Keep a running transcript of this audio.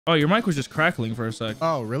Oh, your mic was just crackling for a sec.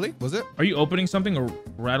 Oh, really? Was it? Are you opening something or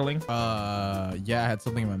rattling? Yeah, I had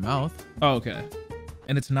something in my mouth. Oh, okay.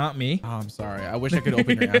 And it's not me. Oh, I'm sorry. I wish I could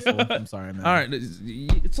open your asshole. I'm sorry, man. All right.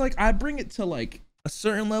 It's like I bring it to like a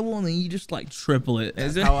certain level and then you just like triple it.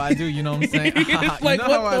 That's how I do. You know what I'm saying? Like, you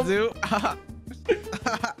know how I do.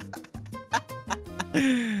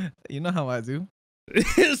 You know how I do.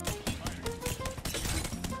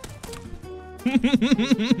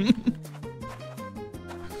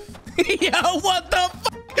 Yo, what the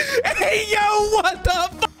fuck? Hey, yo, what the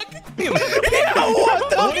fuck? Yo, what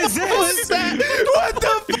the fuck is this? was that? What the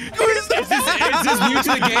fuck was that? Is this new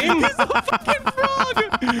to the game? He's a fucking frog.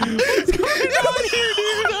 What's going on here,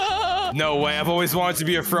 dude? No way. I've always wanted to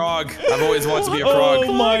be a frog. I've always wanted to be a frog.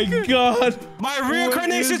 Oh my god. My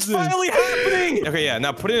reincarnation's finally happening. Okay, yeah.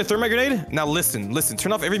 Now put in a thermite grenade. Now listen.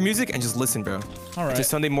 Turn off every music and just listen, bro. All right. It's a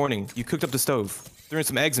Sunday morning. You cooked up the stove. Threw in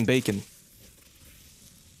some eggs and bacon.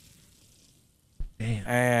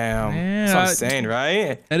 Damn. That's what I'm saying,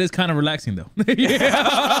 right? That is kind of relaxing, though.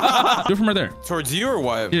 Yeah. Do it from right there. Towards you or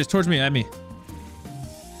what? Yeah, just towards me, at me.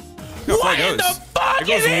 What in the fuck? It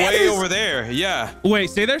goes way over there. Yeah.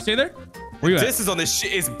 Wait, stay there. Where you at? This is on this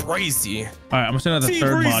shit is brazy. All right, I'm gonna send out the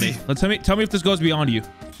third body. Tell me if this goes beyond you.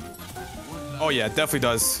 Oh yeah, it definitely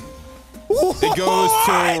does. What? It goes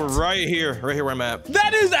to right here where I'm at.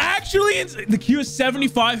 That is actually the queue is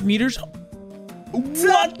 75 meters.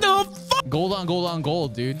 What the fuck? Gold on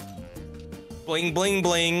gold, dude. Bling bling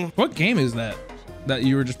bling. What game is that? That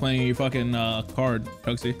you were just playing your fucking card,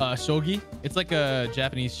 Tuxie? Shogi. It's like a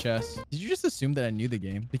Japanese chess. Did you just assume that I knew the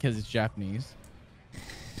game because it's Japanese?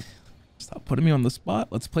 Stop putting me on the spot.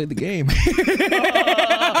 Let's play the game.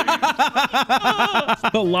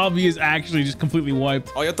 The lobby is actually just completely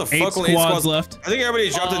wiped. Oh, you have to Eight fuck with squads left. I think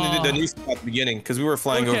everybody jumped into the new spot at the beginning because we were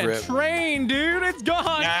flying over it. Train, dude. It's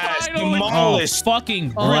gone. Yes, Finally. demolished. Oh, fucking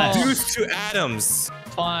bless. Reduced to atoms.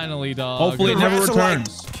 Finally, dog. Hopefully it never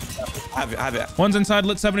returns. Have it. One's inside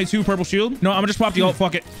lit 72 purple shield. No, I'm gonna just pop the ult.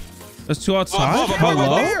 Fuck it. There's two outside. How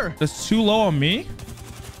low? There's two low on me.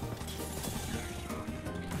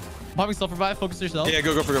 Popping self revive. Focus yourself. Yeah,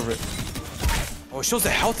 go for it. Oh, it shows the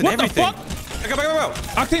health and everything. What the fuck? Back up.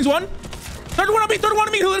 Octane's one. Third one on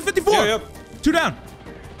me. He lit 54. Yep. Two down.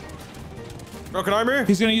 Broken armor.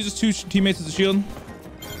 He's gonna use his two teammates as a shield.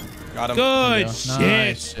 Got him. Good shit.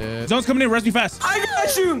 Nice shit. Zone's coming in. Res me fast. I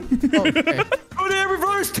got you. Okay. Put it in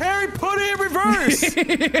reverse, Terry. Put it in reverse.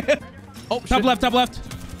 Oh, top left.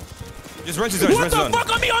 Just run to zone. What the fuck?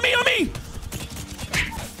 On me.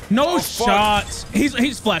 No shots.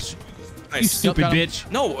 He's flesh. Nice. You stupid bitch.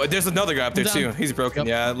 No, there's another guy up there too. He's broken. Yep.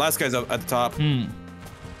 Yeah, last guy's up at the top.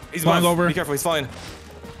 He's flying over. Be careful, he's flying.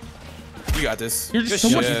 You got this. You're just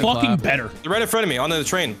so much fucking better. They're right in front of me on the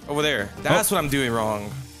train over there. That's what I'm doing wrong.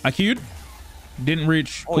 I queued. Didn't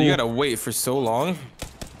reach. Oh, cool. you gotta wait for so long.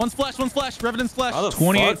 One's flesh. Revenant's flesh.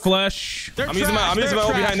 28 flesh. I'm using my ult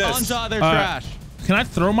behind this. They're trash. Can I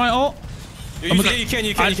throw my ult? You can.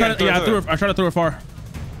 I tried to throw it far.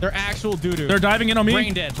 They're actual doo-doo. They're diving in on me.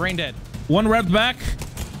 Brain dead. One revved back.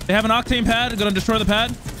 They have an octane pad. Gonna destroy the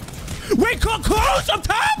pad. Wait, close up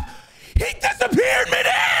top. He disappeared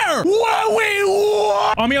midair.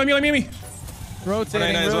 What? On me.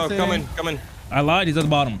 Rotating. Coming. I lied. He's at the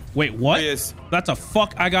bottom. Wait, what? He is. That's a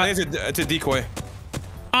fuck. I got. It's a decoy.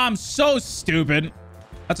 I'm so stupid.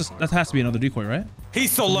 That has to be another decoy, right?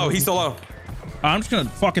 He's so low. I'm just gonna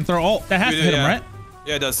fucking throw ult. That has to hit him, right?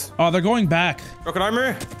 Yeah, it does. Oh, they're going back. Broken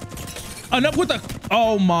armor. Enough with the.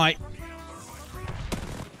 Oh my.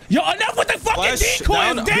 Yo, enough with the fucking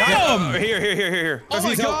decoys. Damn. Here. Oh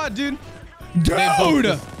my god, dude.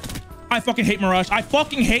 Dude. I fucking hate Mirage. I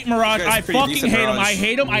fucking hate him. I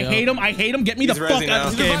hate him. Get me the fuck out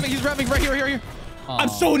of this game. He's revving right here. I'm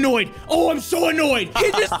so annoyed. I'm so annoyed.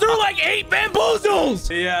 He just threw like 8 bamboozles.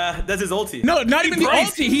 Yeah, that's his ulti. No, not even the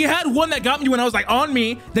ulti. He had one that got me when I was like on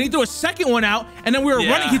me. Then he threw a second one out. And then we were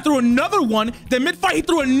running. He threw another one. Then mid-fight, he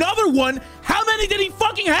threw another one. How many did he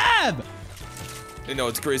fucking have? They know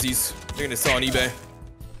it's Grizzy's. They're gonna sell on eBay.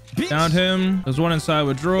 Downed him. There's one inside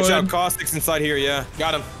with Droid. Good job, Caustic's inside here. Yeah,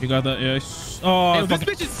 got him. You got that? Yeah. Oh, this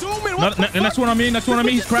bitch is zooming. Next one on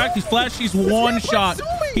me. He's cracked. He's flashed. He's one shot.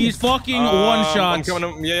 He's fucking one shot. I'm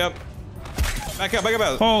coming. Yep. Back up.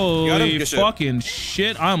 Holy fucking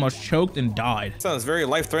shit. I almost choked and died. Sounds very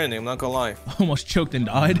life-threatening. I'm not gonna lie. Almost choked and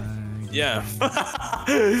died. Yeah.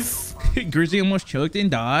 Grizzy almost choked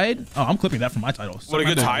and died. Oh, I'm clipping that from my title. What a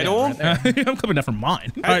good title. I'm clipping that from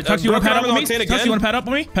mine. All right, Tux, you want to pad up with me? Tux, you want to pad up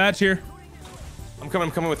with me? Pad's here. I'm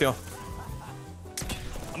coming with you.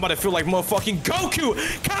 I'm about to feel like motherfucking Goku.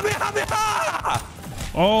 Kamehameha!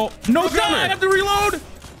 Oh, no, God, I have to reload.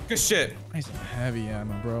 Good shit. Nice. heavy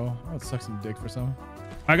ammo, bro. I would suck some dick for some.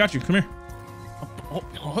 I got you. Come here.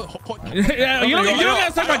 Yeah, you don't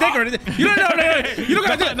gotta suck my dick or anything. You don't gotta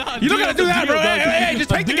do that, bro. Hey, just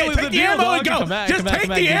take the ammo and go. Just take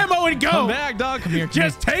the ammo and go. Come back, dog. Come here.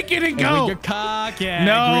 Just take it and go. Your cock at,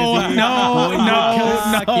 no.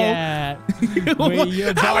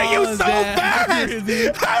 How are you so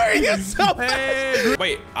fast? How are you so fast?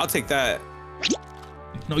 Wait, I'll take that.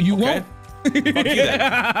 No, you won't. Fuck you then.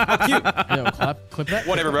 Fuck you. Yo, clip that.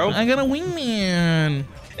 Whatever, bro. I got a wingman.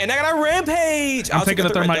 And I got a rampage. I'm taking the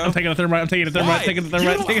thermite. I'm taking the thermite. I'm taking the thermite. Taking the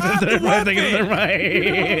thermite. Taking the thermite. Taking the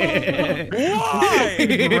thermite. Why?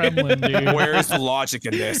 Gremlin, dude. Where's the logic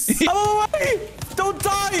in this? Oh, wait. Don't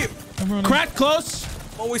die. Crack close.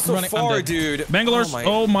 Always so far, dude. Bangalore's.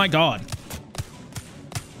 Oh my god.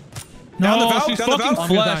 No, she's fucking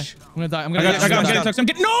flesh. I'm gonna die. I'm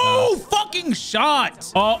getting no fucking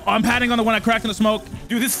shot. Oh, I'm patting on the one I cracked in the smoke.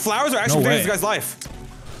 Dude, these flowers are actually saving this guy's life.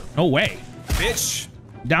 No way. Bitch.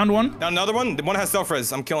 Downed one. Down another one. The one has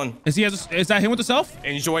self-res. I'm killing. Is that him with the self?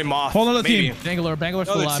 Enjoy moth. Whole other team. Bangalore's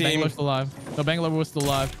still alive. Bangalore's still alive. No, Bangalore was still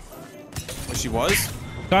alive. Oh, she was?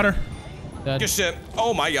 Got her. Dead. Good shit.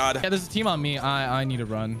 Oh my god. Yeah, there's a team on me. I need to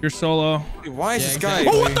run. You're solo. Dude, why is this guy?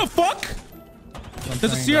 Oh, what the fuck?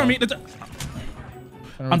 There's a seer on me.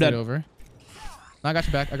 I'm dead. Over. I got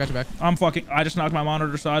you back. I got you back. I just knocked my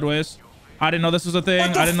monitor sideways. I didn't know this was a thing.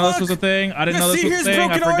 I didn't know this was a thing. I didn't know this was a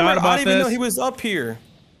thing. I forgot about this. I didn't even know he was up here.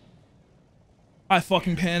 I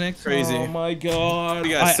fucking panicked. Crazy. Oh my god. We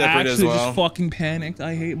got separate as well. I actually just fucking panicked.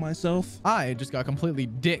 I hate myself. I just got completely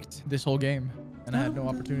dicked this whole game. And I had no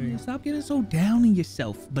opportunity. Stop getting so down in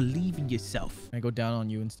yourself. Believe in yourself. Can I go down on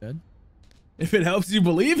you instead? If it helps you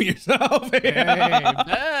believe in yourself. Hey,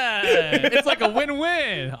 it's like a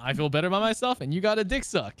win-win. I feel better by myself and you got a dick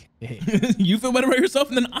suck. You feel better about yourself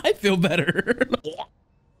and then I feel better.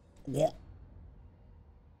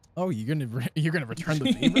 Oh, you're gonna return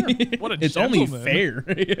the favor? What a it's gentleman. Only fair.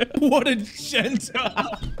 What a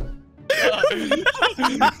gentleman.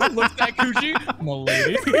 Look that coochie, my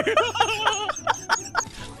lady.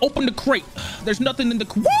 Open the crate. There's nothing in the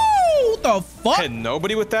Woo! The fuck? Had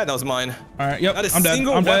nobody with that. That was mine. All right. Yep. Not a I'm dead.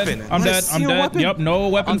 single I'm weapon. dead. I'm dead. I'm dead. Weapon? Yep. No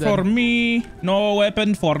weapon for me. No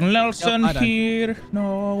weapon for Nelson here.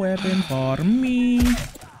 No weapon for me.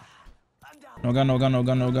 No gun. No gun. No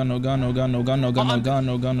gun. No gun. No gun. No gun. No gun. No gun. No gun.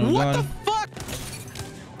 No gun. No gun. What the fuck?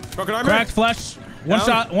 Broken armor. Cracked flesh. One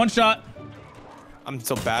shot. One shot. I'm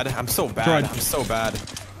so bad. I'm so bad. Droid. I'm so bad.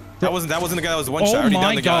 That wasn't the guy that was one shot. I already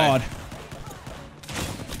downed the guy. Oh my god.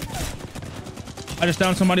 I just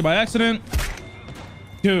downed somebody by accident.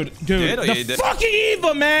 Dude, the fucking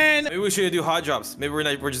Eva, man. Maybe we should do hot drops. Maybe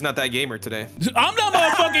we're just not that gamer today. I'm not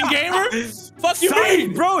motherfucking gamer. Fuck you,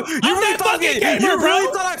 mean, bro. You really thought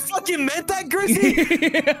I fucking meant that,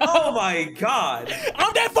 Grizzy? Yeah. Oh my god.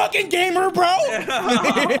 I'm that fucking gamer, bro.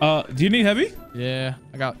 Do you need heavy? Yeah,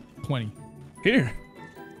 I got 20. Here.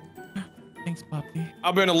 Thanks, Poppy.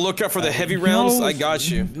 I'm gonna look out for the heavy rounds. I got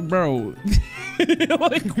you, bro.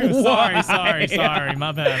 Like, sorry.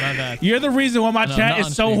 My bad. You're the reason why my chat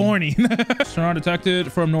is so horny. Surround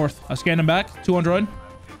detected from north. I scanned him back. 2 on droid.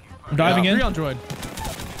 I'm diving in. 3 on droid.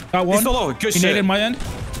 Got one. He's solo. Good shit. He naded my end.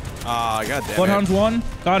 Ah, goddamn. Bloodhound's 1.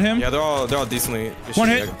 Got him. Yeah, they're all decently. One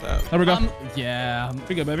hit. There we go. Yeah.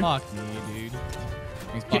 Pretty good, baby. Fuck me, dude.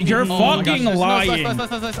 You're fucking lying.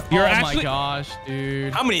 You're actually. Oh my gosh,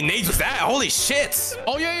 dude. How many nades was that? Holy shit.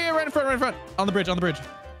 Oh yeah, right in front. On the bridge.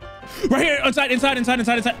 Right here, inside.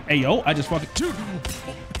 Hey, yo, I just fucking. Dude.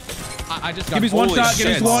 I just got. Gibby's one shot.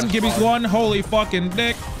 Gibby's one. Holy fucking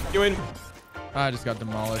dick. You in? I just got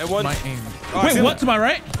demolished. My aim. Wait, what? To my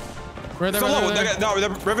right? Right there. No,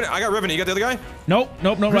 Revenant. I got Revenant. You got the other guy? Nope.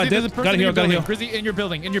 Right there. Got a heal. Grizzy, in your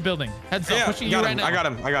building. Heads up. Pushing you right now. I got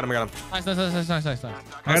him. Nice. I got a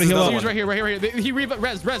heal up. He's right here. He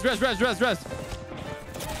res.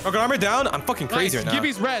 Broken armor down. I'm fucking crazy right now.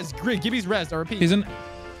 Gibby's res. RP. He's in.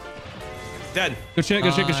 Dead. Good shit.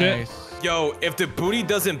 Yo, if the booty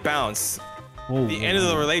doesn't bounce, the end of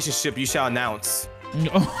the relationship you shall announce.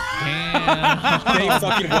 Damn. Stay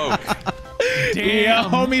fucking woke. Damn. Yeah,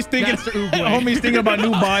 homie's thinking about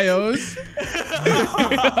new bios.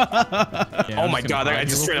 Oh my god, that guy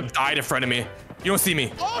just straight up died in front of me. You don't see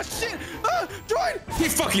me. Oh shit! Droid! He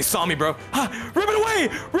fucking saw me, bro. Rip it away!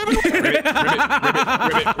 Ribbit.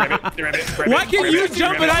 Why can you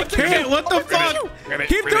jump and I can't? What the fuck?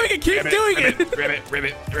 Keep doing it.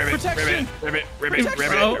 Protection. Ribbit.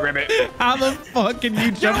 How the fuck can you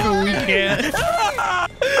jump and we can't?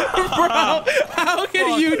 Bro, How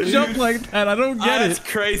can you jump like that? I don't get That's it.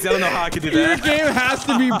 crazy. I don't know how I could do Your that. game has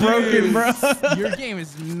to be broken, bro. Your game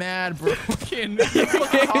is mad broken. Your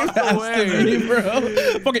game has to be,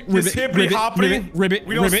 bro. Fuck it. This hippity hoppity. Ribbit.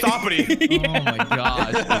 We don't stop it. Oh my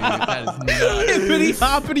gosh, dude. That is nuts. Hippity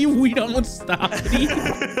hoppity. We don't stop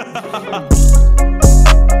it.